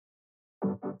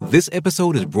This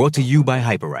episode is brought to you by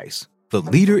Hyperice, the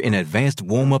leader in advanced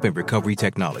warm-up and recovery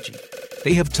technology.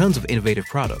 They have tons of innovative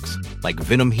products, like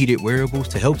Venom-heated wearables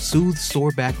to help soothe sore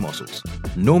back muscles,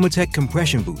 Normatec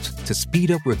compression boots to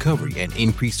speed up recovery and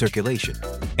increase circulation,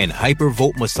 and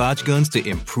Hypervolt massage guns to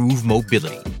improve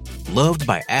mobility. Loved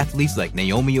by athletes like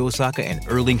Naomi Osaka and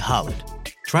Erling Haaland.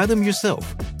 Try them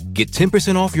yourself. Get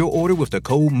 10% off your order with the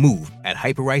code MOVE at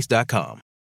hyperice.com.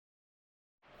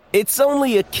 It's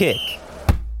only a kick,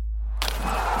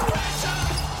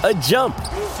 a jump,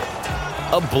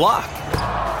 a block.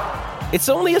 It's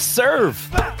only a serve.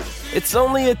 It's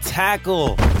only a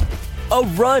tackle, a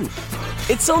run.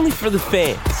 It's only for the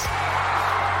fans.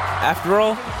 After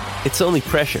all, it's only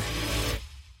pressure.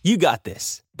 You got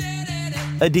this.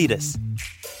 Adidas.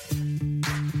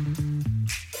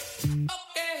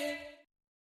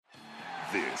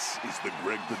 This is the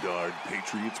Greg Bedard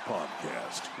Patriots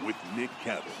Podcast with Nick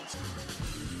Cattles.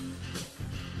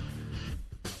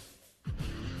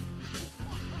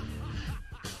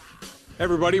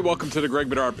 Everybody, welcome to the Greg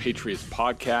Bedard Patriots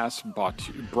Podcast,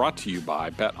 brought to you by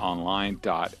betonline.ag,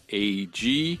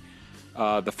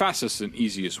 the fastest and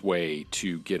easiest way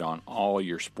to get on all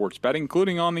your sports betting,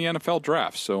 including on the NFL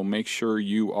draft. So make sure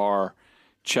you are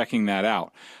checking that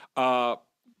out.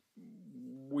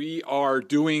 We are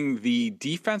doing the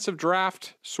defensive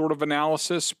draft sort of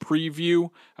analysis preview.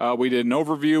 We did an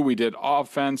overview. We did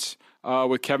offense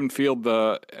with Kevin Field,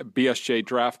 the BSJ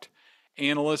draft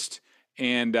analyst.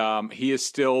 And he is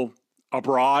still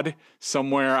abroad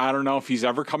somewhere. I don't know if he's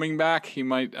ever coming back. He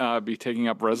might be taking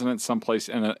up residence someplace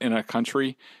in a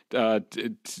country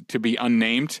to be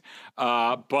unnamed.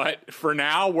 But for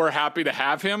now, we're happy to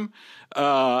have him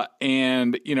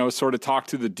and, sort of talk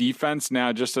to the defense.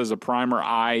 Now, just as a primer,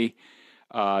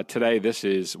 today, this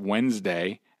is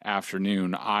Wednesday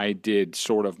afternoon, I did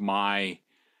sort of my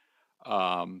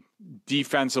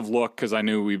defensive look because I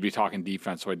knew we'd be talking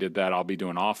defense, so I did that. I'll be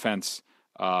doing offense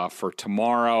for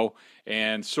tomorrow,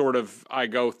 and sort of I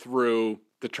go through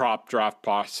the top draft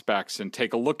prospects and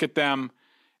take a look at them.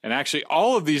 And actually,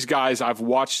 all of these guys I've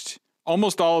watched,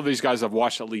 almost all of these guys I've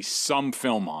watched at least some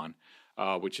film on,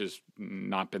 which has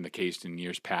not been the case in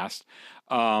years past.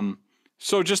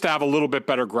 So just to have a little bit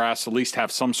better grasp, at least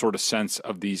have some sort of sense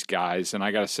of these guys. And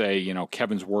I got to say,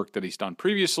 Kevin's work that he's done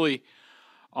previously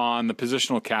on the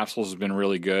positional capsules has been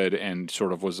really good and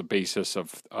sort of was the basis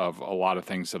of a lot of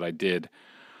things that I did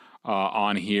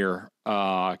on here.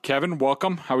 Kevin,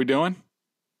 welcome. How are we doing?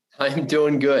 I'm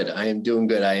doing good. I am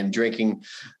drinking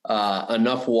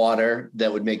enough water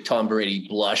that would make Tom Brady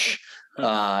blush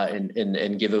and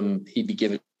he'd be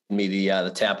giving me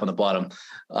the tap on the bottom.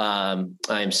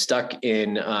 I'm stuck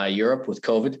in Europe with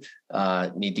COVID.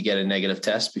 Need to get a negative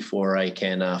test before I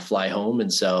can fly home.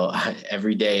 And so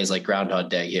every day is like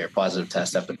Groundhog Day here, positive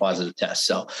test after positive test.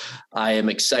 So I am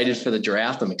excited for the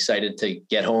draft. I'm excited to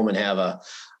get home and have a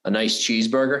nice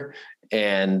cheeseburger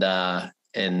and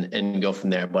go from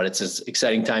there. But it's an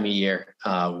exciting time of year.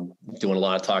 Doing a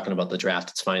lot of talking about the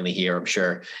draft. It's finally here. I'm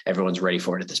sure everyone's ready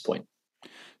for it at this point.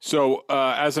 So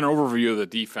as an overview of the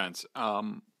defense,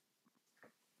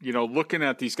 looking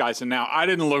at these guys, and now I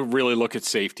didn't really look at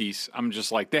safeties. I'm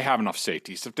just like, they have enough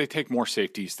safeties. If they take more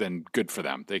safeties, then good for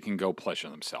them. They can go pleasure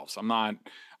themselves. I'm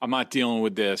not dealing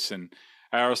with this. And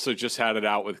I also just had it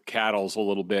out with Cattles a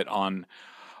little bit on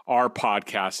our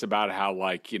podcast about how,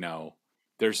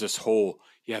 there's this whole,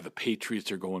 the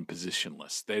Patriots are going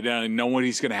positionless.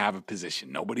 Nobody's going to have a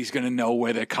position. Nobody's going to know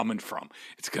where they're coming from.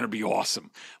 It's going to be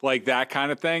awesome. Like that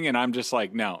kind of thing. And I'm just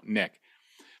like, no, Nick,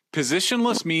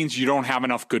 positionless means you don't have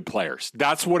enough good players.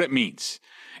 That's what it means.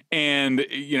 And,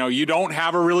 you don't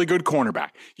have a really good cornerback.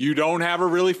 You don't have a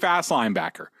really fast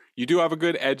linebacker. You do have a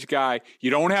good edge guy. You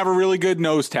don't have a really good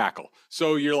nose tackle.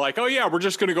 So you're like, oh, yeah, we're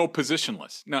just going to go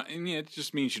positionless. No, and it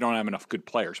just means you don't have enough good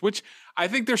players, which I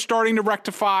think they're starting to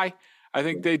rectify. I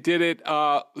think they did it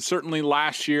certainly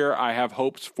last year. I have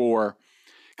hopes for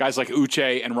guys like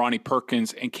Uche and Ronnie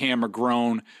Perkins and Cam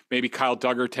McGrone. Maybe Kyle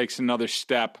Duggar takes another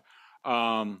step.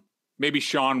 Maybe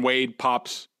Sean Wade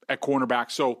pops at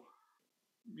cornerback. So,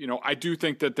 I do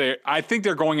think that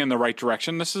they're going in the right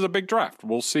direction. This is a big draft.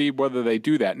 We'll see whether they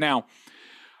do that. Now,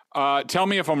 tell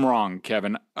me if I'm wrong,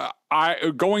 Kevin.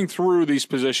 Going through these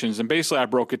positions, and basically I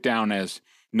broke it down as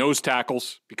nose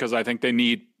tackles because I think they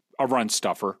need a run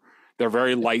stuffer. They're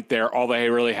very light there. All they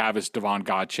really have is Devon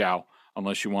Godchow,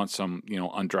 unless you want some,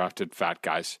 undrafted fat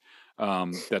guys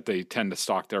that they tend to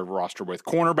stock their roster with.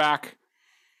 Cornerback,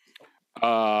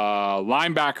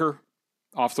 linebacker,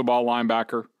 off the ball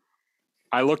linebacker.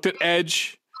 I looked at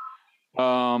edge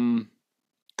because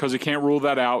you can't rule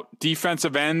that out.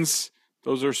 Defensive ends,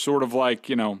 those are sort of like,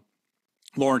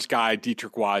 Lawrence Guy,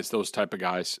 Dietrich Wise, those type of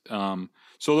guys. So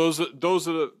those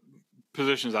are the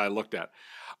positions I looked at.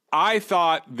 I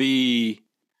thought the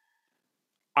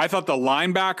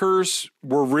linebackers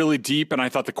were really deep, and I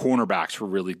thought the cornerbacks were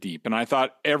really deep, and I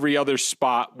thought every other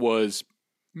spot was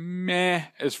meh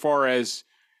as far as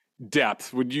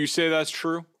depth. Would you say that's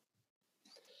true?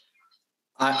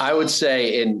 I would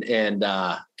say, and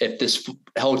if this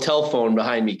hotel phone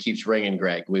behind me keeps ringing,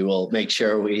 Greg, we will make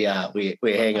sure we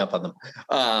hang up on them.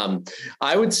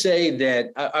 I would say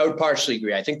that I would partially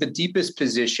agree. I think the deepest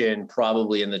position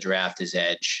probably in the draft is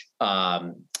edge,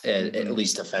 at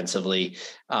least offensively.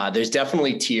 There's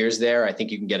definitely tiers there. I think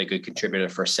you can get a good contributor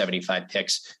for 75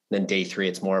 picks. Then day 3,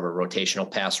 it's more of a rotational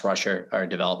pass rusher or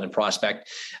development prospect.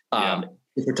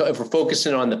 If we're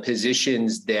focusing on the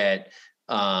positions that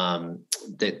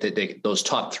those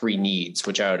top 3 needs,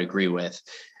 which I would agree with.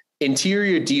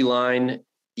 Interior D-line,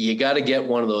 you got to get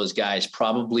one of those guys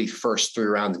probably first 3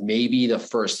 rounds, maybe the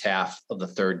first half of the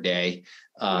 3rd day,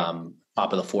 top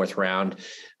of the 4th round.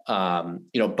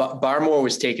 Barmore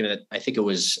was taken at, I think it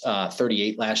was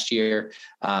 38 last year.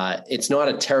 It's not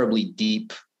a terribly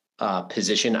deep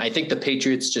position. I think the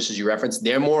Patriots, just as you referenced,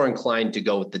 they're more inclined to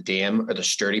go with the dam or the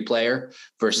sturdy player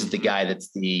versus the guy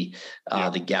that's the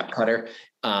gap cutter.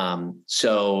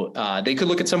 So they could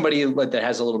look at somebody that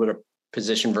has a little bit of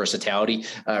position versatility,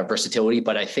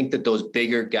 but I think that those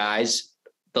bigger guys,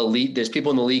 there's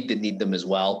people in the league that need them as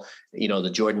well.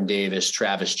 The Jordan Davis,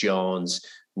 Travis Jones,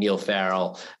 Neil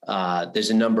Farrell.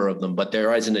 There's a number of them, but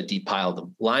there isn't a deep pile of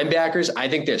them. Linebackers, I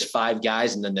think there's 5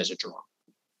 guys and then there's a draw.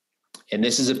 And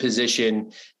this is a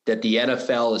position that the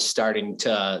NFL is starting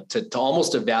to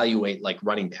almost evaluate like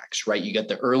running backs, right? You got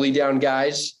the early down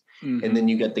guys, and then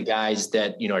you got the guys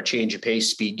that, are change of pace,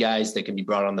 speed guys that can be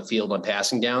brought on the field on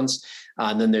passing downs.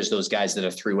 And then there's those guys that are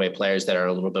 3-way players that are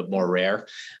a little bit more rare.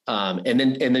 And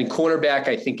then cornerback,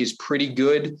 I think, is pretty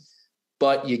good,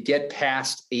 but you get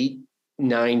past 8,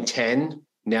 9, 10.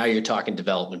 Now you're talking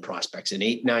development prospects, and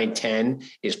 8, 9, 10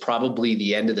 is probably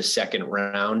the end of the 2nd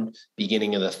round,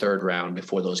 beginning of the 3rd round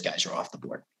before those guys are off the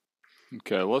board.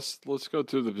 Okay. Let's go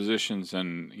through the positions,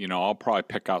 and, I'll probably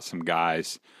pick out some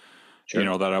guys,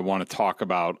 Sure. that I want to talk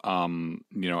about.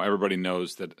 Everybody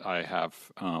knows that I have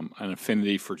an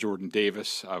affinity for Jordan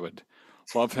Davis. I would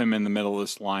love him in the middle of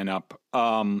this lineup.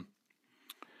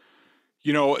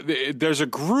 There's a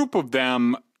group of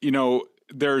them,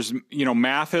 there's,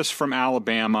 Mathis from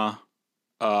Alabama,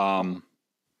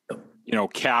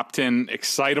 captain,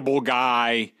 excitable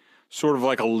guy, sort of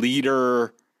like a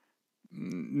leader,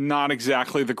 not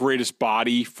exactly the greatest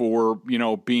body for,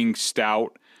 being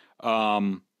stout.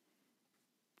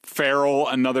 Farrell,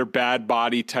 another bad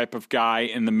body type of guy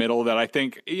in the middle that I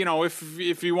think,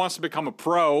 if he wants to become a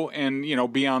pro and,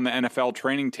 be on the NFL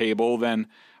training table, then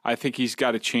I think he's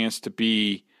got a chance to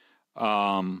be,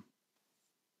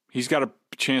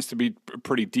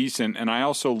 pretty decent. And I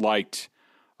also liked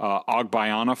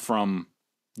Ogbayana from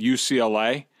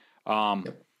UCLA.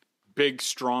 Big,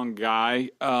 strong guy.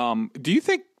 Do you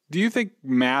think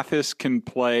Mathis can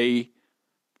play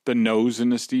the nose in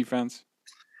this defense?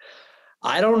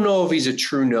 I don't know if he's a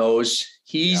true nose.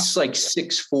 He's like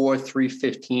 6'4",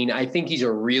 315. I think he's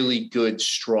a really good,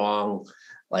 strong,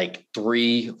 like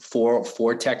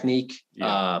 3-4 technique.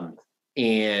 Yeah.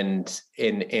 And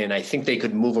I think they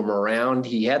could move him around.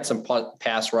 He had some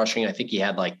pass rushing. I think he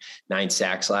had like 9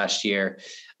 sacks last year.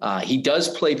 He does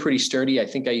play pretty sturdy. I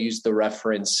think I used the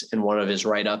reference in one of his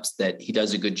write-ups that he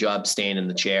does a good job staying in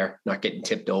the chair, not getting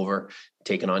tipped over,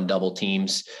 taking on double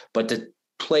teams. But to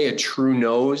play a true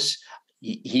nose,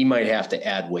 he might have to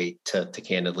add weight to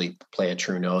candidly play a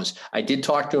true nose. I did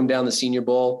talk to him down the Senior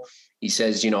Bowl. He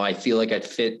says, I feel like I'd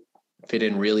fit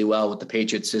in really well with the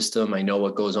Patriots system. I know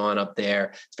what goes on up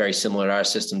there. It's very similar to our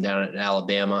system down in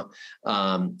Alabama.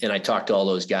 And I talked to all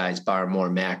those guys,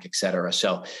 Barmore, Mack, et cetera.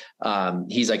 So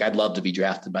he's like, I'd love to be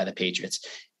drafted by the Patriots.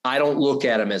 I don't look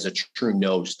at him as a true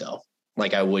nose, though,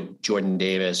 like I would Jordan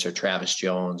Davis or Travis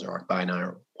Jones or Ogbayana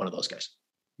or one of those guys.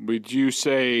 Would you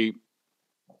say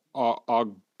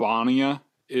Ogbayana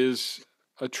is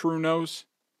a true nose?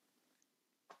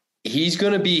 He's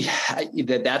going to be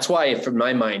that's why, from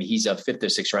my mind, he's a 5th or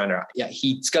 6th rounder. Yeah,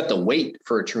 he's got the weight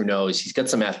for a true nose. He's got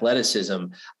some athleticism.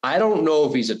 I don't know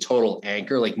if he's a total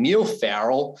anchor. Like Neil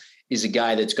Farrell is a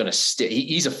guy that's going to stick.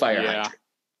 He's a fire hydrant,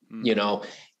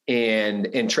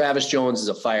 and Travis Jones is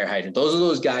a fire hydrant. Those are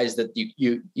those guys that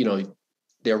you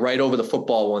they're right over the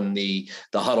football when the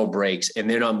huddle breaks and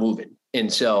they're not moving.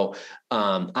 And so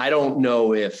I don't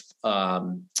know if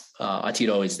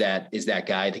Atito is that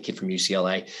guy, the kid from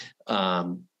UCLA.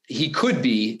 he could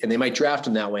be, and they might draft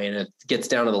him that way. And it gets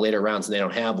down to the later rounds and they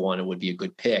don't have one, it would be a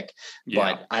good pick.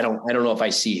 Yeah. But I don't know if I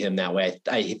see him that way.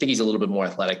 I think he's a little bit more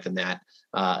athletic than that,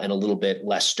 and a little bit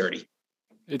less sturdy.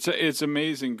 It's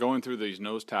amazing going through these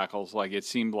nose tackles. Like it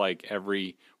seemed like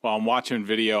while I'm watching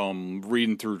video, I'm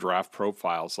reading through draft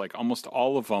profiles, like almost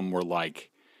all of them were like,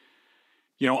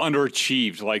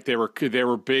 underachieved. Like they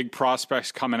were big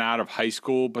prospects coming out of high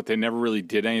school, but they never really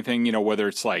did anything, whether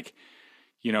it's like,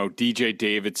 DJ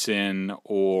Davidson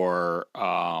or,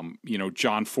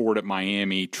 John Ford at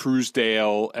Miami,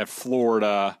 Truesdale at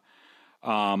Florida.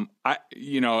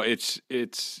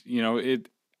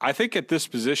 I think at this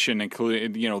position,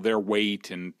 including, their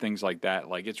weight and things like that,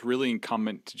 like it's really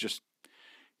incumbent to just,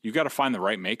 you got to find the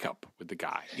right makeup with the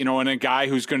guy, and a guy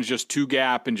who's going to just two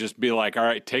gap and just be like, all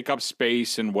right, take up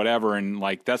space and whatever. And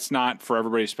like, that's not for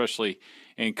everybody, especially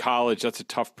in college. That's a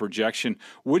tough projection.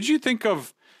 Did you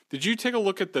take a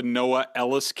look at the Noah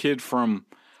Ellis kid from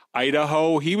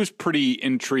Idaho? He was pretty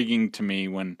intriguing to me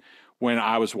when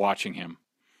I was watching him.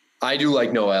 I do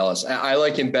like Noah Ellis. I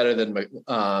like him better than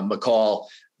McCall,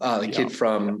 kid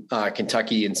from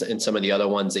Kentucky, and some of the other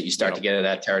ones that you start to get into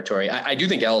that territory. I do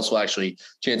think Ellis will actually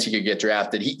chance he could get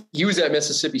drafted. He was at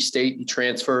Mississippi State. He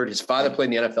transferred. His father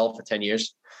played in the NFL for 10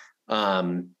 years.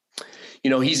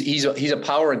 He's a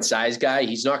power and size guy.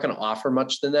 He's not going to offer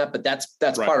much than that, but that's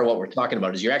right. Part of what we're talking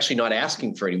about is you're actually not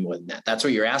asking for any more than that. That's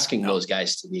what you're asking those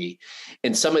guys to be.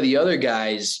 And some of the other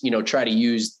guys, try to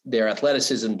use their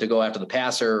athleticism to go after the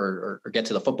passer or get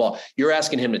to the football. You're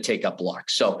asking him to take up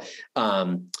blocks. So,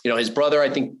 his brother, I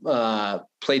think,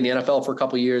 played in the NFL for a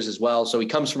couple of years as well. So he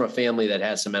comes from a family that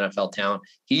has some NFL talent.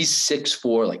 He's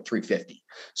 6'4", like 350.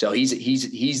 So he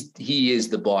is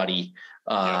the body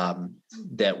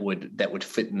that would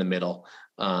fit in the middle.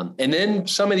 And then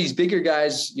some of these bigger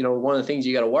guys, one of the things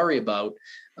you got to worry about,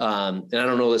 and I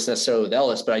don't know this necessarily with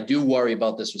Ellis, but I do worry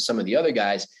about this with some of the other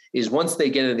guys, is once they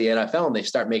get into the NFL and they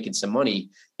start making some money,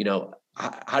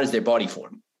 how does their body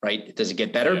form, right? Does it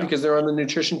get better because they're on the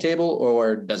nutrition table,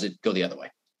 or does it go the other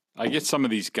way? I get some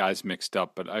of these guys mixed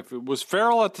up, but was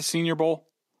Farrell at the Senior Bowl?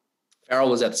 Farrell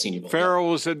was at the Senior Bowl. Farrell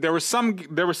was. There was some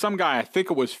guy. I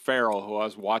think it was Farrell who I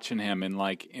was watching him and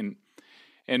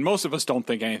most of us don't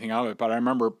think anything of it. But I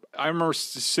remember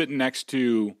sitting next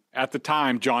to, at the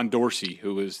time, John Dorsey,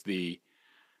 who was the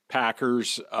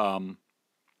Packers.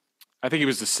 I think he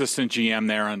was assistant GM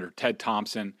there under Ted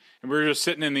Thompson, and we were just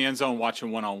sitting in the end zone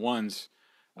watching one-on-ones,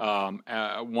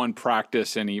 one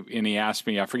practice, and he asked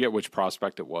me, I forget which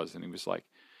prospect it was, and he was like,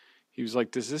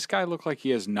 does this guy look like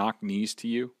he has knock knees to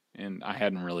you? And I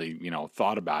hadn't really,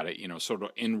 thought about it, sort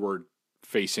of inward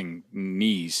facing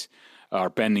knees or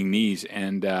bending knees.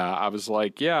 And I was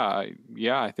like, yeah,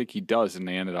 I think he does. And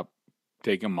they ended up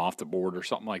taking him off the board or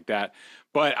something like that.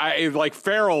 But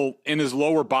Farrell in his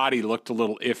lower body looked a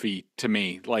little iffy to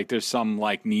me. Like there's some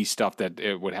like knee stuff that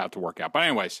it would have to work out. But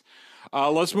anyways,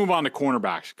 let's move on to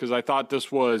cornerbacks, because I thought this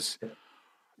was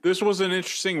an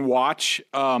interesting watch.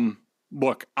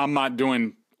 Look, I'm not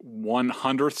doing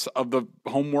 1/100th of the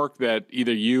homework that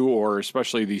either you or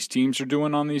especially these teams are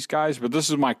doing on these guys, but this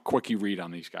is my quickie read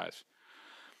on these guys.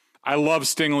 I love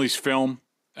Stingley's film,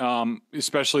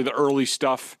 especially the early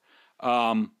stuff.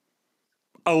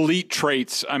 Elite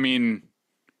traits. I mean,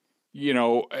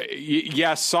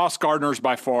 yes, Sauce Gardner's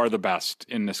by far the best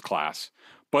in this class,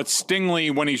 but Stingley,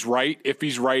 when he's right, if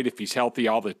he's healthy,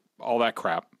 all that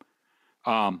crap,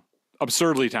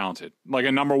 absurdly talented, like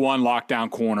a number one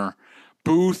lockdown corner.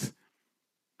 Booth,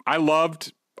 I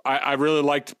really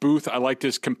liked Booth. I liked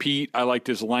his compete. I liked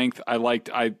his length.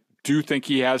 I do think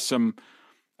he has some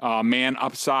man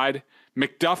upside.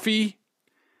 McDuffie,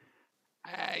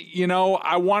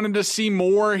 I wanted to see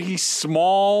more. He's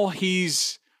small.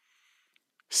 He's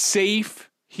safe.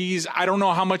 I don't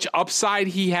know how much upside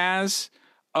he has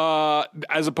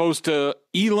as opposed to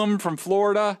Elam from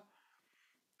Florida.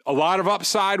 A lot of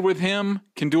upside with him,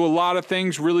 can do a lot of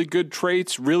things, really good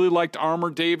traits. Really liked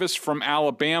Armour Davis from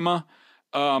Alabama.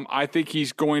 I think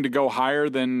he's going to go higher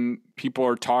than people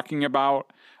are talking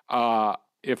about.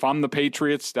 If I'm the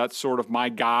Patriots, that's sort of my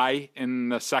guy in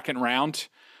the second round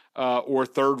or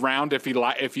third round if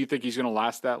you think he's going to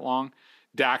last that long.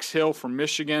 Dax Hill from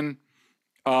Michigan.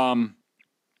 Good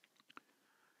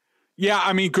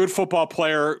football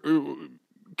player,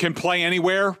 can play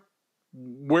anywhere.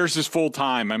 Where's his full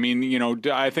time? I mean,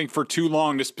 I think for too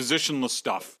long, this positionless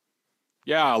stuff.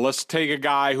 Yeah, let's take a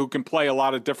guy who can play a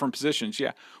lot of different positions.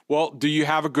 Yeah. Well, do you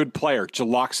have a good player to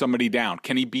lock somebody down?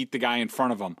 Can he beat the guy in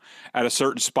front of him at a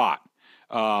certain spot?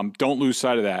 Don't lose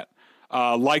sight of that.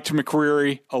 Liked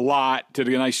McCreary a lot. Did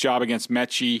a nice job against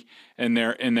Mechie in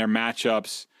their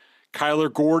matchups.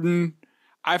 Kyler Gordon,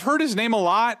 I've heard his name a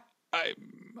lot.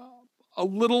 A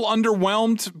little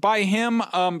underwhelmed by him.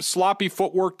 Sloppy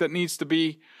footwork that needs to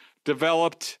be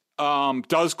developed.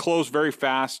 Does close very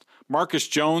fast. Marcus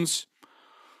Jones,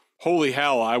 holy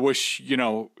hell, I wish,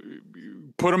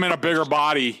 put him in a bigger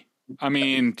body. I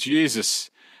mean,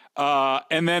 Jesus.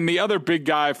 And then the other big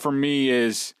guy for me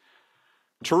is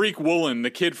Tariq Woolen, the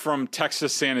kid from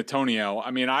Texas, San Antonio.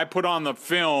 I mean, I put on the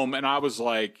film and I was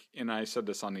like, and I said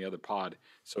this on the other pod,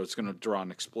 so it's going to draw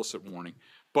an explicit warning.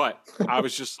 But I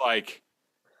was just like,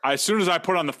 as soon as I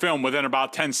put on the film, within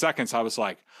about 10 seconds, I was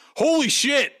like, holy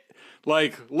shit.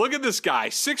 Like, look at this guy,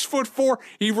 6'4".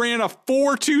 He ran a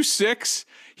 4.26.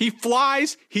 He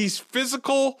flies. He's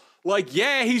physical. Like,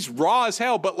 yeah, he's raw as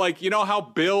hell. But like, you know how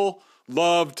Bill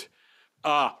loved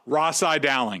Ross-I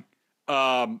Dowling,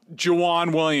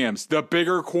 Juwan Williams, the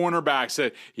bigger cornerback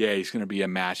said, yeah, he's going to be a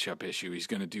matchup issue. He's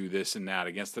going to do this and that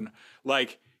against the,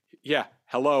 like, yeah,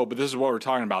 hello, but this is what we're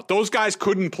talking about. Those guys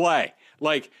couldn't play.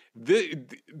 Like,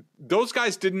 those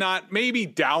guys did not, maybe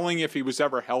Dowling, if he was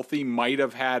ever healthy, might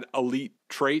have had elite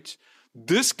traits.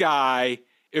 This guy,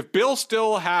 if Bill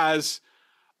still has,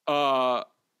 a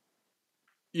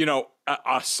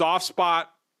soft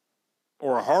spot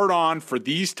or a hard on for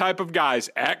these type of guys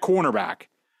at cornerback,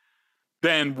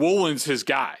 then Woolen's his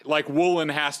guy. Like, Woolen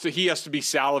has to be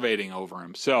salivating over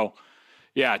him. So,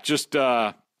 yeah, just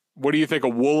what do you think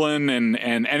of Woolen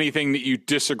and anything that you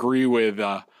disagree with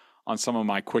on some of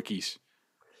my quickies?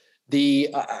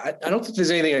 I don't think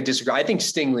there's anything I disagree. I think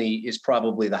Stingley is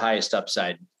probably the highest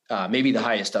upside, maybe the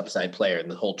highest upside player in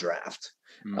the whole draft.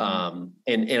 Mm-hmm.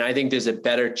 And I think there's a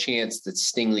better chance that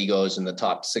Stingley goes in the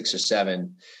top 6 or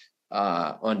 7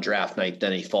 on draft night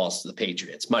than he falls to the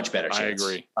Patriots. Much better chance. I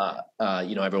agree.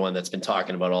 Everyone that's been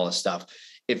talking about all this stuff.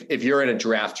 If you're in a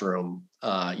draft room,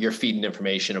 you're feeding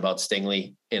information about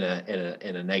Stingley in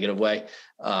a negative way.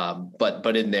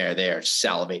 But in there, they're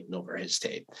salivating over his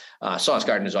tape. Sauce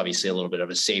Gardner is obviously a little bit of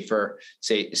a safer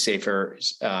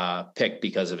pick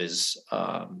because of his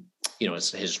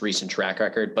his recent track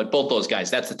record, but both those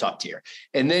guys, that's the top tier.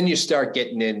 And then you start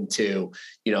getting into,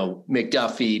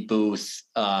 McDuffie, Booth,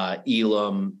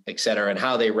 Elam, et cetera, and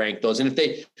how they rank those. And if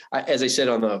they, as I said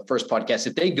on the first podcast,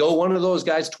 if they go one of those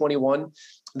guys, 21,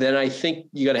 then I think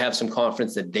you got to have some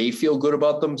confidence that they feel good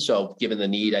about them. So given the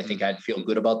need, I think I'd feel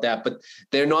good about that, but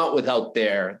they're not without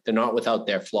their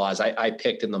flaws. I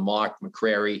picked in the mock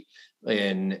McCrary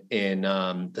in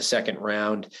the second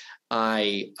round.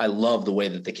 I love the way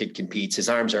that the kid competes. His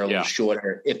arms are a little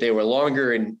shorter. If they were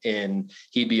longer, and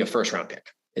he'd be a first round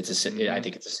pick. I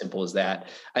think it's as simple as that.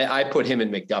 I put him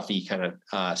in McDuffie, kind of,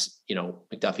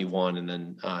 McDuffie 1 and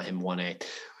then him 1A.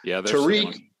 Yeah,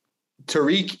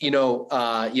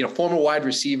 Tariq, former wide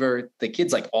receiver. The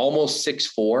kid's like almost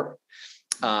 6'4",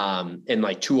 and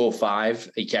like 205.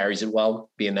 He carries it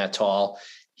well, being that tall.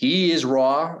 He is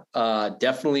raw.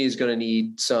 Definitely is going to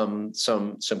need some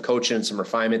coaching and some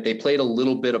refinement. They played a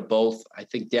little bit of both, I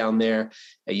think, down there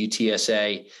at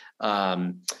UTSA.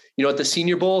 At the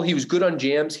Senior Bowl, he was good on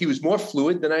jams. He was more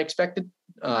fluid than I expected.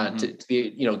 To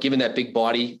be, given that big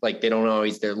body, like they're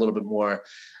a little bit more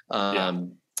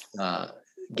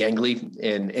gangly,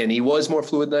 and he was more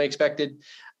fluid than I expected.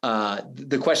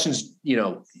 The questions,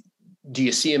 do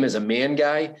you see him as a man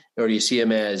guy, or do you see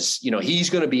him as,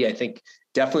 he's going to be, I think,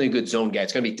 definitely a good zone guy.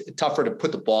 It's going to be tougher to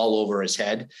put the ball over his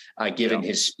head, given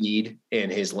his speed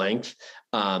and his length.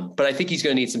 But I think he's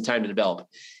going to need some time to develop.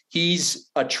 He's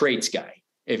a traits guy.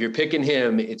 If you're picking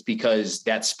him, it's because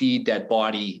that speed, that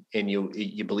body, and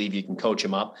you believe you can coach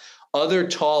him up. Other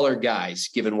taller guys,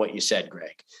 given what you said,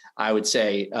 Greg, I would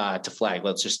say to flag.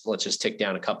 Let's just tick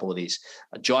down a couple of these.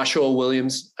 Joshua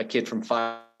Williams, a kid from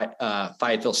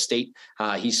Fayetteville State.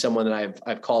 He's someone that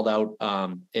I've called out.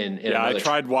 I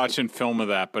tried watching film of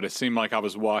that, but it seemed like I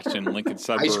was watching Lincoln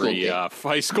Sudbury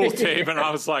high school tape, and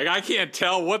I was like, I can't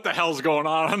tell what the hell's going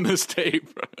on this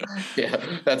tape. Yeah,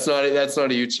 that's not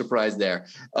a huge surprise there.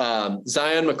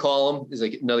 Zion McCollum is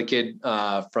another kid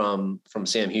from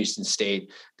Sam Houston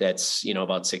State that's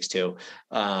about 6'2",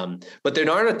 but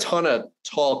there aren't a ton of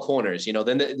tall corners.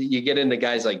 Then you get into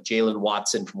guys like Jalen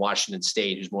Watson from Washington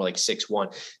State, who's more like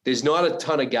 6'1". There's not a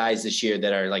ton of guys this year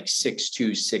that are like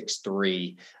 6'2",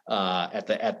 6'3", at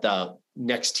the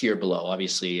next tier below.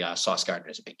 Obviously, Sauce Gardner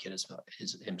is a big kid as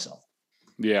himself.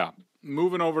 Yeah.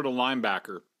 Moving over to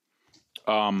linebacker.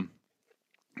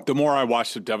 The more I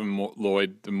watch of Devin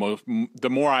Lloyd, the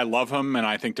more I love him, and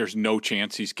I think there's no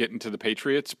chance he's getting to the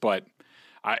Patriots, but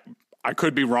I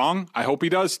could be wrong. I hope he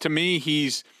does. To me,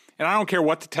 and I don't care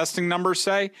what the testing numbers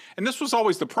say, and this was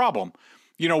always the problem,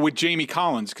 with Jamie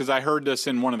Collins, because I heard this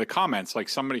in one of the comments, like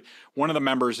one of the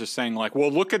members is saying like,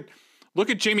 well, look Look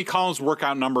at Jamie Collins'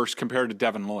 workout numbers compared to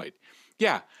Devin Lloyd.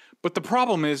 Yeah, but the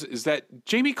problem is that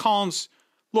Jamie Collins,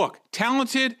 look,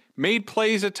 talented, made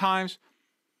plays at times,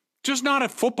 just not a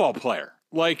football player.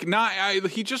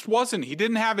 He just wasn't. He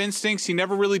didn't have instincts. He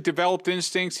never really developed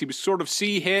instincts. He was sort of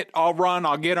see, hit, I'll run,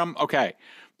 I'll get him. Okay.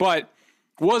 But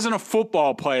wasn't a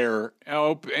football player.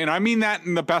 And I mean that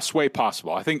in the best way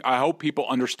possible. I hope people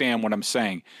understand what I'm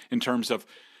saying in terms of,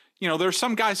 there's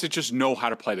some guys that just know how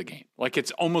to play the game. Like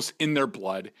it's almost in their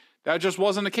blood. That just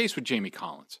wasn't the case with Jamie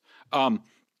Collins.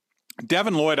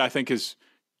 Devin Lloyd, I think, is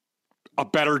a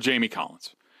better Jamie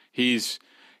Collins. He's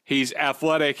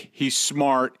athletic. He's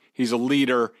smart. He's a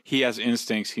leader. He has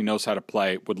instincts. He knows how to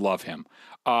play. Would love him.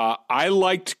 I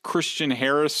liked Christian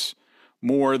Harris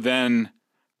more than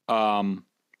like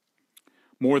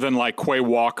Quay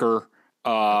Walker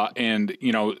and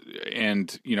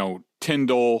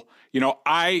Tyndall.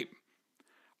 I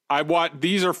watched.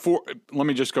 These are four. Let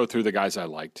me just go through the guys I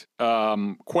liked.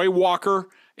 Quay Walker,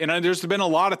 and there's been a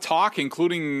lot of talk,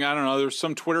 including I don't know. There's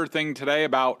some Twitter thing today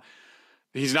about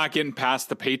he's not getting past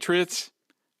the Patriots.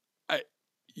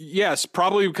 Yes,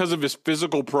 probably because of his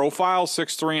physical profile,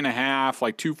 6'3.5",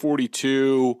 like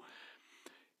 242.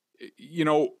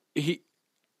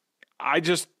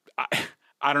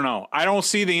 I don't know. I don't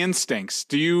see the instincts.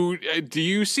 Do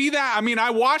you see that? I mean,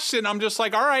 I watched it and I'm just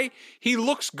like, all right, he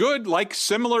looks good, like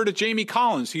similar to Jamie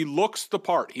Collins. He looks the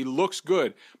part. He looks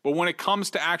good. But when it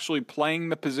comes to actually playing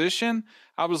the position,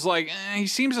 I was like, he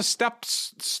seems a step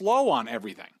slow on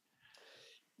everything.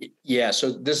 Yeah,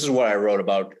 so this is what I wrote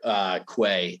about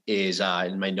Quay is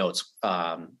in my notes.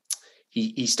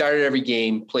 He started every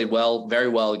game, played well, very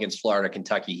well against Florida,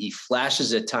 Kentucky. He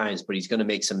flashes at times, but he's going to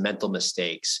make some mental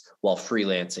mistakes while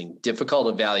freelancing. Difficult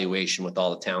evaluation with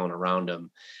all the talent around him.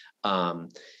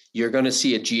 You're going to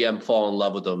see a GM fall in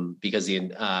love with him because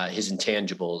his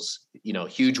intangibles,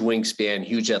 huge wingspan,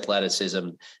 huge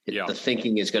athleticism. Yeah. The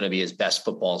thinking is going to be his best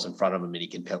footballs in front of him, and he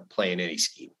can play in any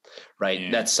scheme, right?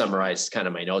 Yeah. That's summarized kind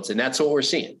of my notes. And that's what we're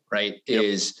seeing, right? Yep.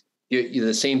 Is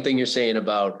the same thing you're saying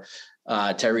about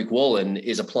Tyreek Woolen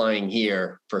is applying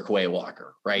here for Quay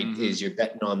Walker, right? Mm-hmm. Is you're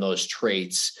betting on those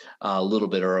traits a little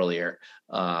bit earlier.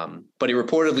 But he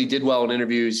reportedly did well in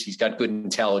interviews. He's got good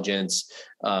intelligence.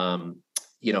 But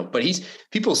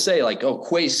people say like, oh,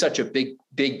 Quay's such a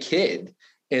big kid.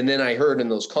 And then I heard in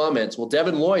those comments, well,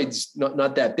 Devin Lloyd's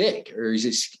not that big, or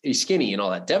he's skinny and all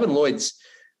that. Devin Lloyd's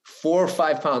 4 or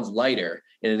 5 pounds lighter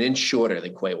and an inch shorter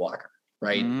than Quay Walker,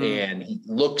 right? And he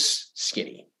looks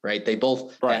skinny, right? They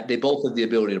both have the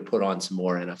ability to put on some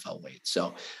more NFL weight.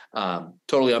 So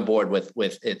totally on board with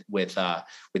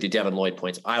your Devin Lloyd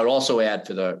points. I would also add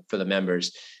for the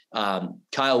members,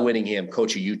 Kyle Whittingham,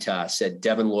 coach of Utah, said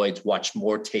Devin Lloyd's watched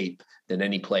more tape than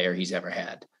any player he's ever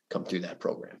had come through that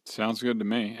program. Sounds good to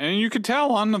me. And you could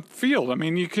tell on the field. I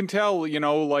mean, you can tell,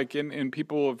 like and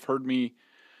people have heard me,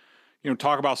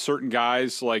 talk about certain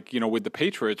guys like, with the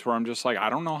Patriots where I'm just like, I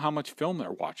don't know how much film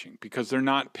they're watching because they're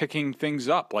not picking things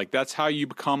up. Like that's how you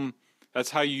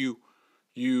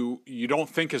don't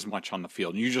think as much on the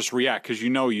field. You just react because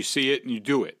you see it and you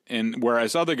do it. And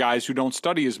whereas other guys who don't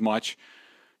study as much,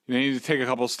 they need to take a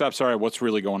couple of steps. All right, what's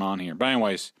really going on here? But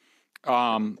anyways,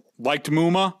 liked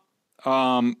Muma,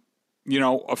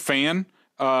 a fan.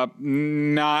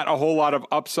 Not a whole lot of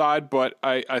upside, but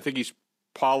I think he's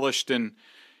polished and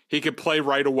he could play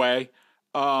right away.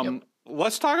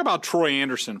 Let's talk about Troy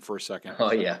Anderson for a second.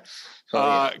 Oh, yeah.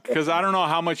 Because I don't know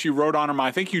how much you wrote on him.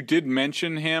 I think you did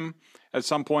mention him at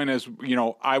some point as,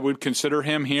 I would consider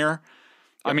him here. Yep.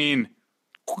 I mean,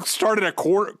 started at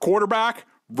quarterback,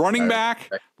 running back,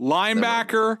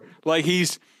 linebacker. Like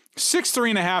he's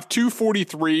 6'3.5",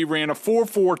 243, ran a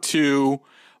 4.42.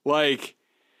 Like,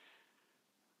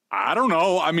 I don't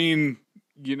know. I mean,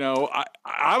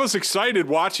 I was excited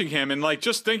watching him and like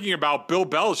just thinking about Bill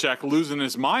Belichick losing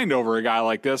his mind over a guy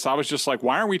like this. I was just like,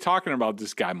 why aren't we talking about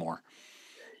this guy more?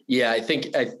 Yeah, I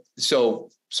think so.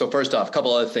 So first off, a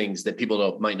couple other things that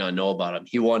people might not know about him.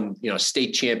 He won,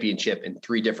 state championship in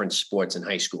 3 different sports in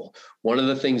high school. One of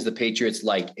the things the Patriots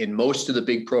like in most of the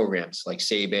big programs like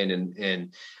Saban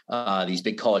and these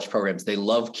big college programs, they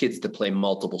love kids to play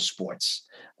multiple sports.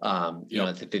 I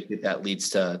think that leads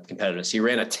to competitiveness. He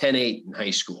ran a 10.8 in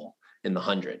high school in the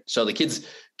 100. So the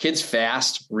kid's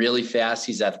fast, really fast.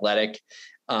 He's athletic.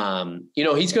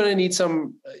 He's going to need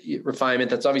some refinement.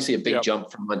 That's obviously a big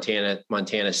jump from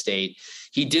Montana State.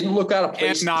 He didn't look out of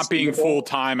place. And not being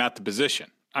full-time at the position.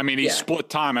 I mean, he's split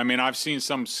time. I mean, I've seen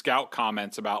some scout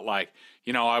comments about like,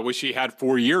 I wish he had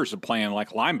 4 years of playing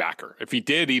like linebacker. If he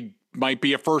did, he might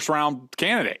be a first-round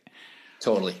candidate.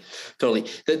 Totally.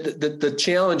 The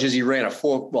challenge is he ran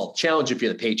challenge if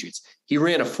you're the Patriots. he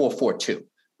ran a 4.42,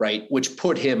 right? Which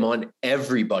put him on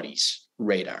everybody's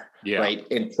radar, right?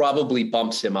 And probably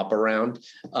bumps him up around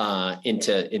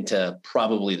into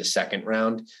probably the second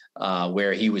round,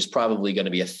 where he was probably going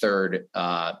to be a third,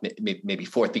 maybe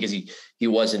fourth, because he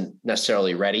wasn't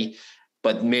necessarily ready.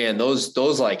 But man, those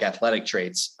like athletic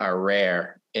traits are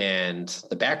rare, and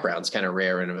the background's kind of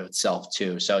rare in of itself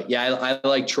too. So yeah, I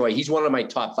like Troy. He's one of my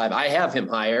top 5. I have him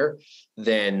higher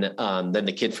than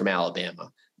the kid from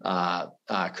Alabama,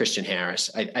 Christian Harris.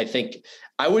 I think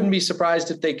I wouldn't be surprised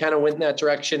if they kind of went in that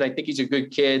direction. I think he's a good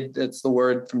kid. That's the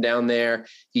word from down there.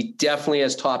 He definitely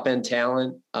has top end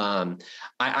talent.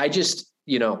 I just,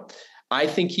 I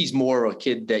think he's more of a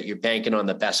kid that you're banking on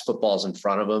the best footballs in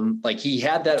front of him. Like he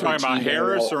had that. Talking about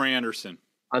Harris or Anderson?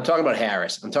 I'm talking about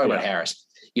Harris. About Harris.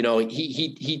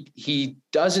 He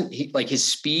doesn't like his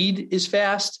speed is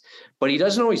fast, but he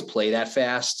doesn't always play that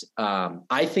fast.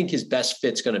 I think his best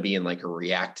fit's going to be in like a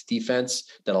react defense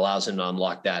that allows him to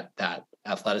unlock that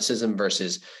athleticism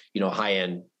versus, high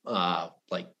end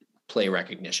like play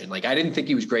recognition. Like I didn't think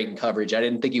he was great in coverage. I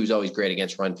didn't think he was always great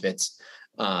against run fits.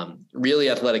 Really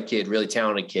athletic kid, really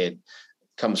talented kid,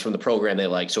 comes from the program they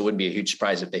like. So it wouldn't be a huge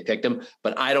surprise if they picked him,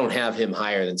 but I don't have him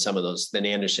higher than some of those, than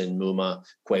Anderson, Muma,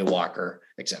 Quay Walker,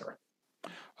 etc.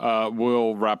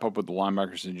 We'll wrap up with the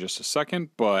linebackers in just a second,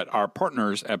 but our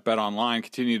partners at BetOnline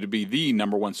continue to be the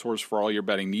number one source for all your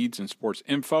betting needs and sports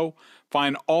info.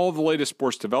 Find all the latest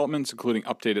sports developments, including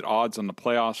updated odds on the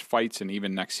playoffs, fights, and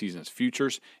even next season's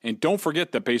futures. And don't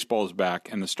forget that baseball is back,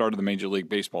 and the start of the Major League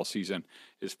Baseball season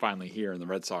is finally here, and the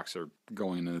Red Sox are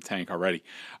going into the tank already.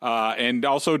 And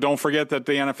also don't forget that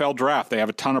the NFL draft, they have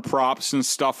a ton of props and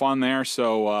stuff on there.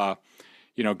 So,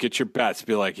 get your bets.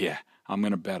 Be like, yeah, I'm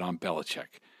going to bet on Belichick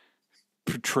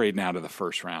trading out of the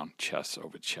first round, chess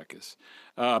over checkers.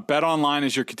 BetOnline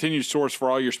is your continued source for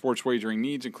all your sports wagering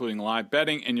needs, including live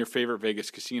betting and your favorite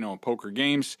Vegas casino and poker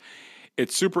games.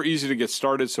 It's super easy to get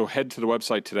started, so head to the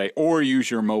website today or use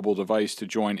your mobile device to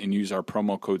join and use our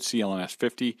promo code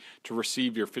CLNS50 to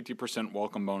receive your 50%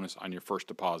 welcome bonus on your first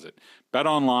deposit.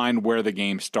 BetOnline, where the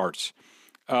game starts.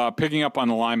 Picking up on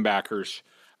the linebackers,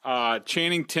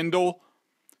 Channing Tindall,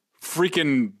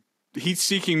 freaking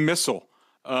heat-seeking missile.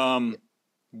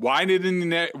 Why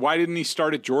didn't he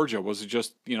start at Georgia? Was it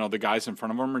just, the guys in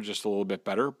front of him are just a little bit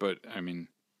better? But I mean,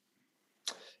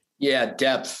 yeah,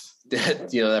 depth.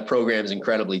 That program is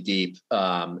incredibly deep,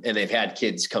 and they've had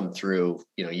kids come through,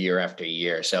 year after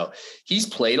year. So he's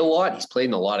played a lot. He's played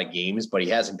in a lot of games, but he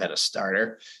hasn't been a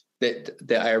starter.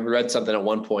 That I read something at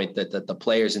one point that the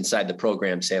players inside the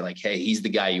program say like, "Hey, he's the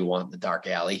guy you want in the dark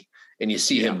alley," and you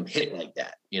see him hit like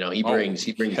that. He brings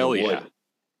the wood.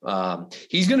 I think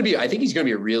he's going to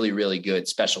be a really, really good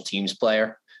special teams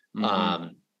player. Mm-hmm.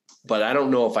 But I don't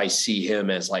know if I see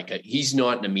him as he's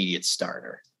not an immediate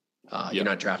starter. You're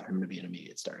not drafting him to be an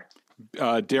immediate starter.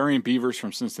 Darian Beavers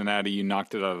from Cincinnati, you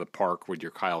knocked it out of the park with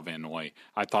your Kyle Van Noy.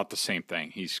 I thought the same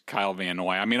thing. He's Kyle Van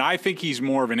Noy. I mean, I think he's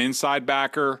more of an inside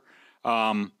backer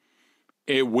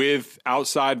with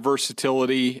outside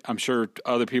versatility. I'm sure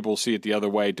other people see it the other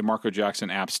way. DeMarco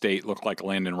Jackson, App State, looked like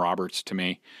Landon Roberts to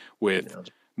me with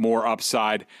more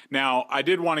upside. Now, I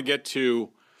did want to get to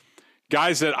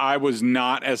guys that I was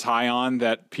not as high on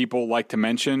that people like to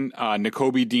mention.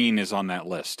 Nakobe Dean is on that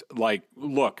list.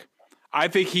 Look, I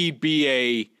think he'd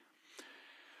be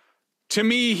to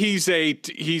me, he's a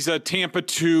Tampa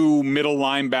 2 middle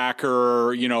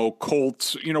linebacker,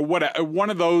 Colts, one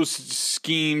of those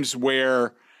schemes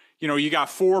where, you got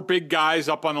 4 big guys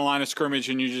up on the line of scrimmage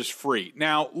and you're just free.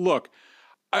 Now, look,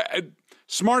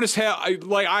 smart as hell.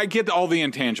 I get all the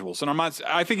intangibles, and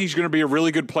I think he's going to be a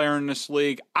really good player in this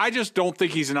league. I just don't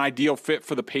think he's an ideal fit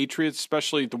for the Patriots,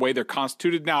 especially the way they're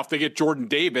constituted. Now, if they get Jordan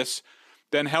Davis,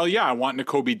 then hell yeah, I want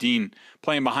Nakobe Dean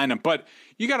playing behind him. But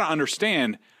you got to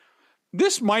understand,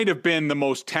 this might have been the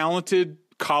most talented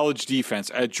college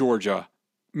defense at Georgia,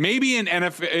 maybe in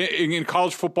in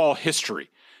college football history.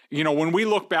 When we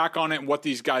look back on it and what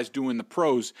these guys do in the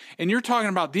pros, and you're talking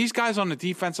about these guys on the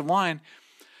defensive line.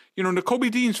 Nakobe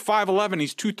Dean's 5'11",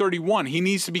 he's 231. He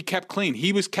needs to be kept clean.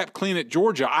 He was kept clean at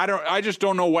Georgia. I just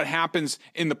don't know what happens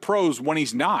in the pros when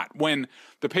he's not. When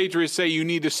the Patriots say you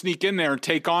need to sneak in there and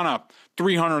take on a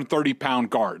 330-pound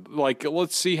guard.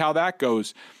 Let's see how that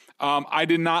goes. I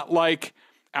did not like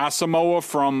Asamoah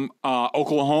from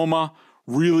Oklahoma,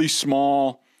 really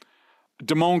small.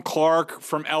 Damone Clark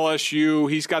from LSU,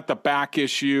 he's got the back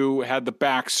issue, had the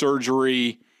back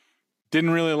surgery. Didn't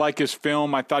really like his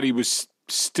film. I thought he was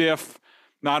stiff,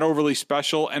 not overly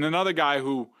special. And another guy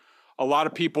who a lot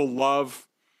of people love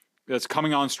that's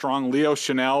coming on strong, Leo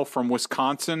Chanel from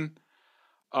Wisconsin.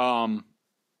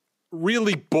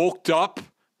 Really bulked up,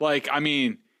 Like, I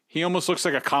mean, he almost looks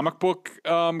like a comic book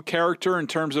character in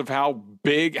terms of how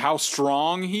big, how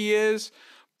strong he is.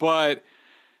 And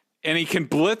he can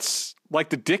blitz like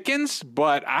the Dickens,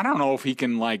 but I don't know if he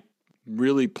can like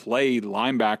really play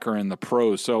linebacker in the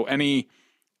pros. So any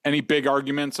big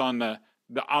arguments on the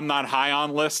I'm not high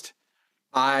on list?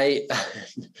 I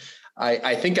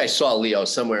think I saw Leo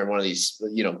somewhere in one of these,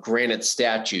 granite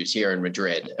statues here in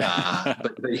Madrid.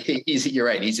 But you're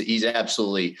right. He's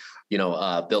absolutely,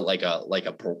 built like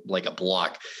a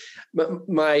block. But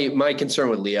my concern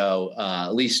with Leo,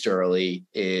 at least early,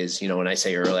 is, when I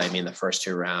say early, I mean the first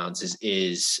 2 rounds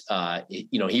is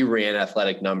he ran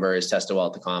athletic numbers, tested well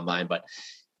at the combine, but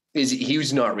he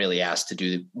was not really asked to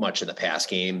do much of the pass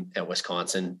game at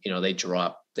Wisconsin. They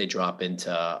drop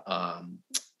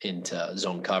into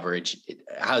zone coverage.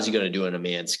 How's he going to do in a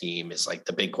man scheme is like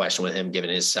the big question with him, given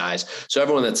his size. So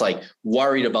everyone that's like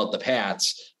worried about the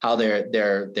Pats, how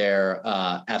they're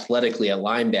athletically a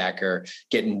linebacker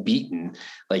getting beaten.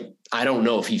 Like, I don't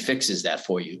know if he fixes that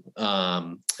for you.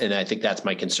 And I think that's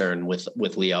my concern with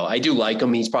Leo. I do like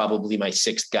him. He's probably my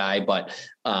 6th guy, but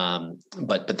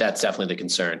that's definitely the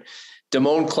concern.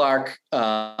 Damone Clark,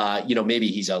 maybe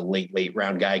he's a late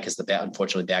round guy because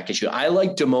unfortunately back issue. I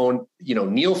like Damone.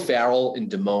 Neil Farrell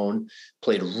and Damone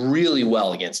played really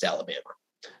well against Alabama.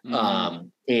 Mm-hmm.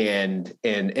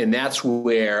 And that's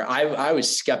where I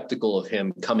was skeptical of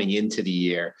him coming into the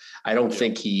year. I don't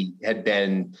think he had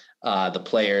been the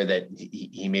player that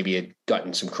he maybe had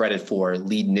gotten some credit for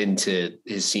leading into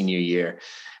his senior year.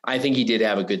 I think he did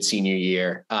have a good senior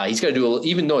year. He's got to do,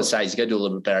 even though his size, he's got to do a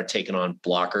little bit better taking on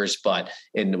blockers,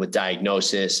 and with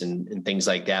diagnosis and things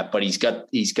like that. But he's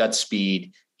got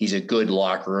speed. He's a good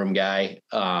locker room guy,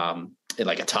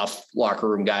 like a tough locker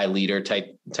room guy, leader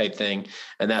type thing.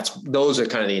 And those are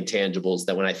kind of the intangibles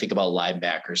that when I think about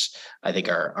linebackers, I think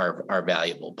are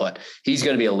valuable. But he's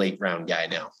going to be a late round guy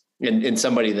now, and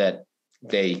somebody that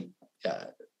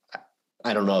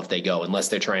I don't know if they go unless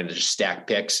they're trying to just stack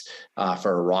picks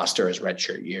for a roster as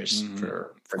redshirt years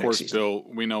for of next course, season. Bill,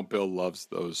 we know Bill loves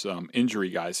those injury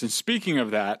guys. And speaking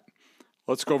of that,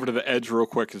 let's go over to the edge real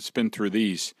quick and spin through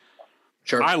these.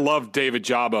 Sure. I love David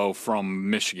Jabo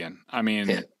from Michigan. I mean,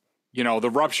 the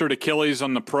ruptured Achilles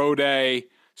on the pro day,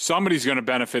 somebody's going to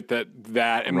benefit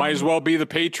that. It might as well be the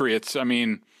Patriots. I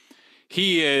mean,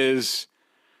 he is,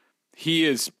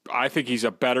 I think he's a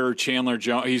better Chandler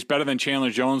Jones. He's better than Chandler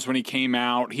Jones when he came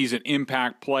out. He's an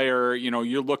impact player.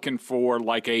 You're looking for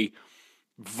like a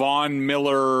Von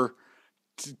Miller-ish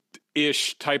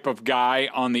type of guy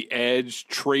on the edge,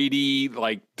 tradey,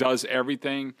 like does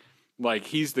everything. Like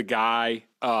he's the guy.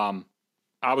 I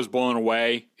was blown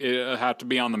away. It'll have to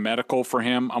be on the medical for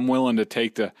him. I'm willing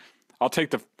to I'll take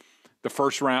the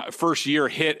first year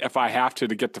hit if I have to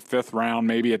get the 5th round,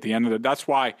 maybe at the end of it. That's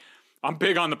why I'm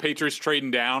big on the Patriots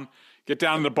trading down. Get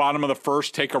down to the bottom of the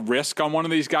first, take a risk on one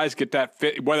of these guys, get that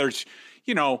fit. Whether it's,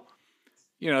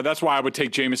 that's why I would take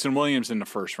Jamison Williams in the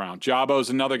first round. Jabo's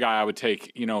another guy I would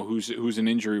take, who's an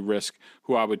injury risk,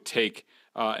 who I would take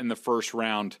in the first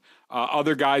round.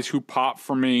 Other guys who pop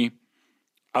for me,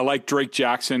 I like Drake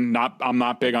Jackson. I'm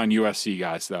not big on USC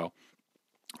guys though.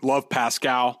 Love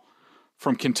Pascal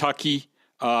from Kentucky,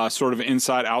 sort of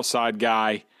inside outside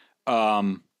guy.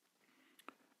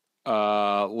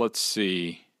 Let's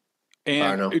see.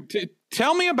 And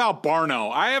tell me about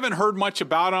Barno. I haven't heard much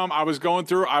about him. I was going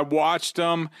through, I watched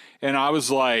him, and I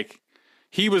was like,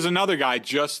 he was another guy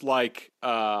just like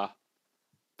the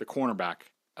cornerback,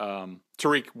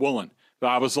 Tariq Woolen.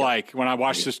 I was like, when I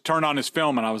watched this, turn on his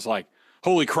film, and I was like,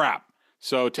 holy crap.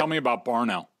 So tell me about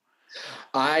Barno.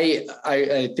 I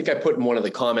think I put in one of the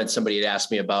comments, somebody had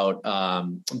asked me about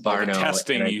Barno.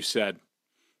 Testing, you said.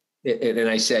 And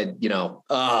I said,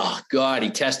 oh God,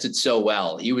 he tested so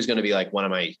well. He was going to be like one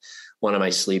of my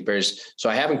sleepers. So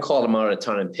I haven't called him out a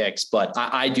ton in picks, but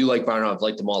I do like Barno. I've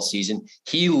liked him all season.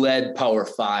 He led Power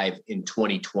 5 in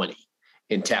 2020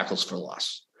 in tackles for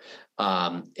loss.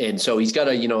 And so he's got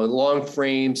a, long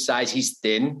frame size. He's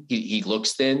thin. He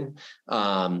looks thin.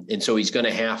 And so he's going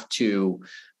to have to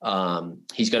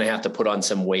put on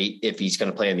some weight if he's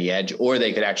going to play on the edge, or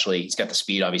he's got the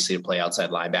speed, obviously, to play outside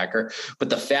linebacker.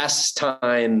 But the fastest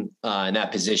time in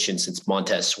that position since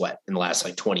Montez Sweat in the last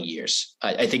 20 years,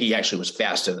 I think he actually was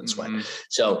faster than Sweat. Mm-hmm.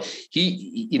 So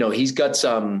he's got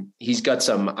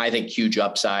some, I think, huge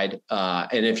upside.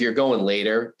 And if you're going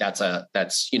later,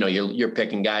 you're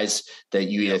picking guys that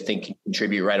you either think can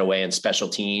contribute right away in special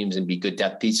teams and be good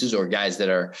depth pieces, or guys that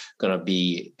are going to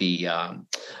be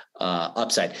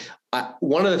upside.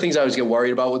 One of the things I always get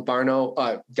worried about with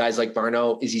Barno, guys like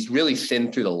Barno, is he's really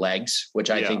thin through the legs, which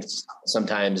I think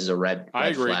sometimes is a red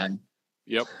flag.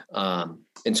 Yep.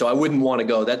 And so I wouldn't want to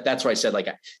go. That's why I said, like,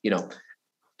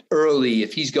 early.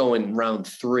 If he's going round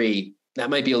 3, that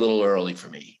might be a little early for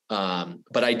me.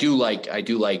 But I do like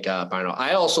Barno.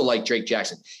 I also like Drake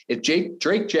Jackson. If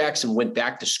Drake Jackson went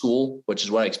back to school, which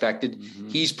is what I expected,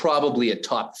 he's probably a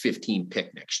top 15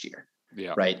 pick next year.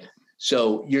 Yeah. Right.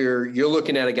 So you're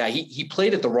looking at a guy, he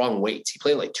played at the wrong weights. He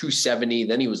played like 270,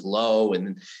 then he was low,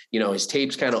 and his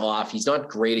tape's kind of off. He's not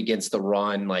great against the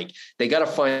run. Like, they got to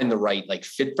find the right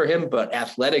fit for him, but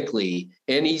athletically,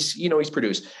 and he's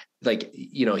produced,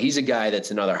 he's a guy that's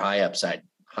another high upside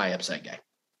guy.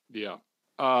 Yeah.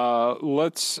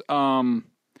 Let's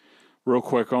real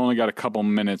quick, I only got a couple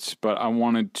minutes, but I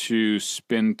wanted to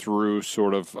spin through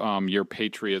sort of your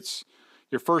Patriots.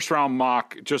 Your first round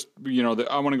mock, just,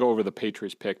 I want to go over the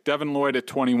Patriots pick. Devin Lloyd at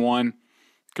 21,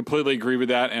 completely agree with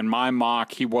that. And my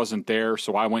mock, he wasn't there,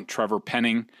 so I went Trevor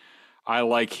Penning. I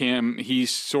like him.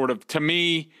 He's sort of, to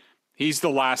me, he's the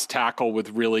last tackle with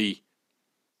really,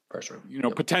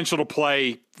 potential to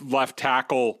play left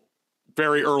tackle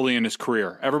very early in his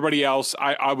career. Everybody else,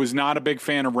 I was not a big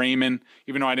fan of Raymond,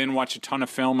 even though I didn't watch a ton of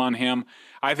film on him.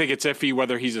 I think it's iffy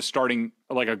whether he's a starting,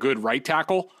 a good right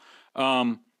tackle.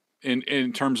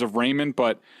 In terms of Raymond,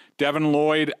 but Devin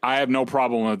Lloyd, I have no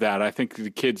problem with that. I think the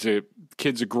kid's a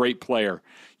great player.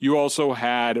 You also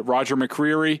had Roger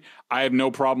McCreary. I have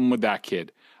no problem with that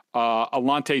kid.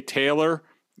 Alante Taylor,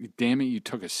 damn it, you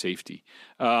took a safety.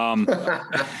 I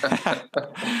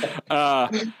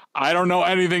don't know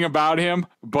anything about him,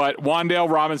 but Wan'Dale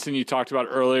Robinson you talked about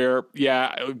earlier.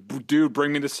 Yeah, dude,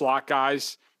 bring me the slot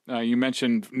guys. You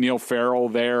mentioned Neil Farrell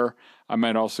there. I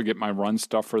might also get my run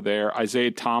stuffer there.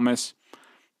 Isaiah Thomas,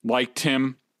 liked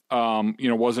him.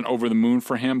 Wasn't over the moon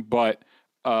for him, but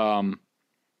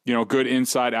good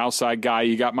inside outside guy.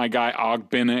 You got my guy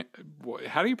Ogbina.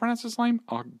 How do you pronounce his name?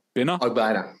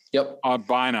 Ogbina. Yep.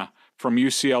 Ogbina from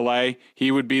UCLA.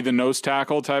 He would be the nose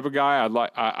tackle type of guy.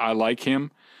 I like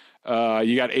him.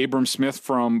 You got Abram Smith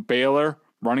from Baylor,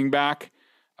 running back.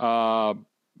 Sort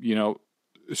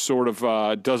of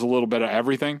does a little bit of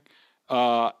everything.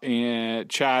 And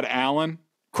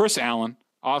Chris Allen,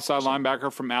 offside linebacker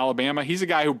from Alabama. He's a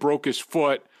guy who broke his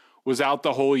foot, was out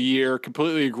the whole year.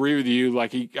 Completely agree with you.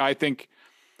 I think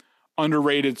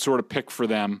underrated sort of pick for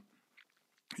them.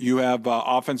 You have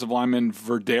offensive lineman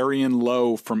Verdarian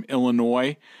Lowe from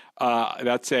Illinois.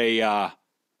 That's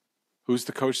who's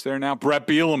the coach there now? Brett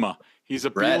Bielema. He's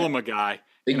a Bielema guy.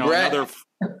 Big Brett. Another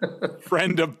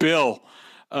friend of Bill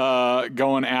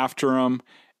going after him.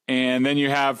 And then you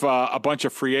have a bunch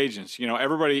of free agents.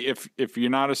 Everybody, if you're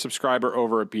not a subscriber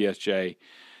over at BSJ,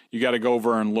 you got to go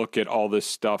over and look at all this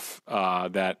stuff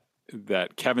that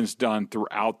Kevin's done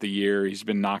throughout the year. He's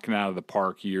been knocking it out of the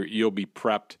park. You'll be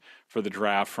prepped for the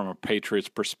draft from a Patriots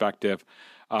perspective.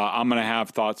 I'm going to have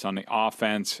thoughts on the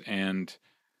offense, and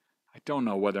I don't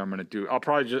know whether I'm going to do.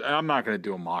 I'm not going to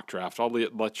do a mock draft. I'll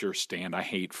let yours stand. I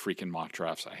hate freaking mock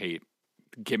drafts.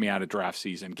 Get me out of draft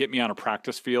season. Get me on a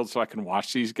practice field so I can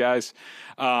watch these guys.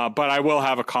 But I will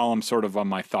have a column sort of on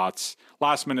my thoughts,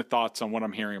 last minute thoughts on what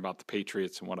I'm hearing about the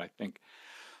Patriots and what I think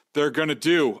they're going to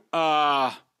do.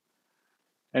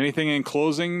 Anything in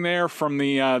closing there from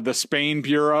the Spain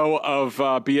Bureau of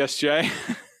BSJ?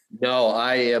 No,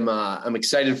 I am. I'm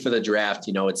excited for the draft.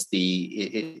 It's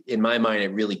in my mind,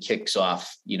 it really kicks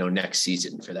off, next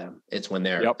season for them. It's when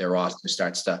their roster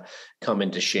starts to come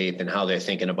into shape and how they're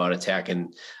thinking about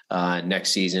attacking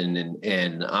next season.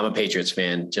 And I'm a Patriots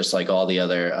fan, just like all the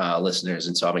other listeners.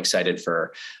 And so I'm excited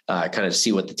for kind of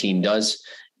see what the team does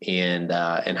and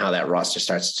how that roster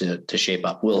starts to shape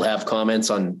up. We'll have comments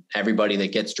on everybody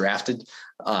that gets drafted.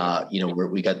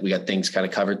 We got things kind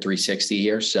of covered 360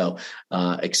 here. So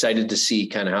excited to see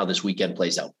kind of how this weekend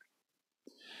plays out.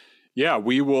 Yeah,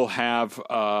 we will have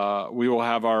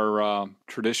our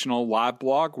traditional live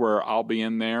blog where I'll be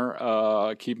in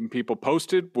there keeping people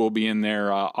posted. We'll be in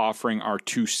there offering our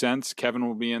 2 cents. Kevin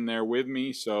will be in there with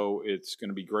me, so it's going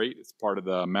to be great. It's part of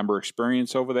the member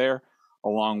experience over there,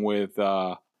 along with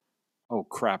oh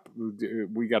crap,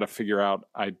 we got to figure out.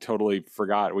 I totally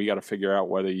forgot. We got to figure out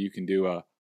whether you can do a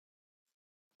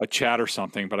chat or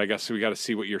something, but I guess we got to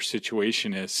see what your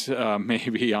situation is.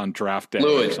 Maybe on draft day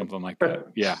or something like that.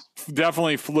 Yeah,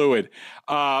 definitely fluid.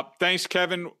 Thanks,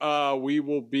 Kevin. We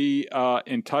will be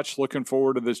in touch. Looking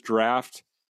forward to this draft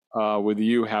with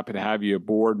you. Happy to have you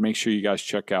aboard. Make sure you guys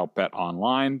check out Bet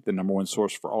Online, the number one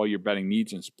source for all your betting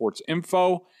needs and sports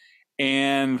info.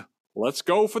 And let's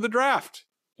go for the draft.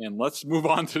 And let's move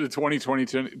on to the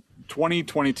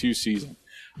 2022 season.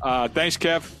 Thanks,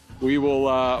 Kev. We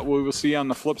will see you on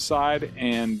the flip side,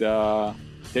 and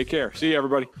take care. See you,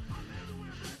 everybody.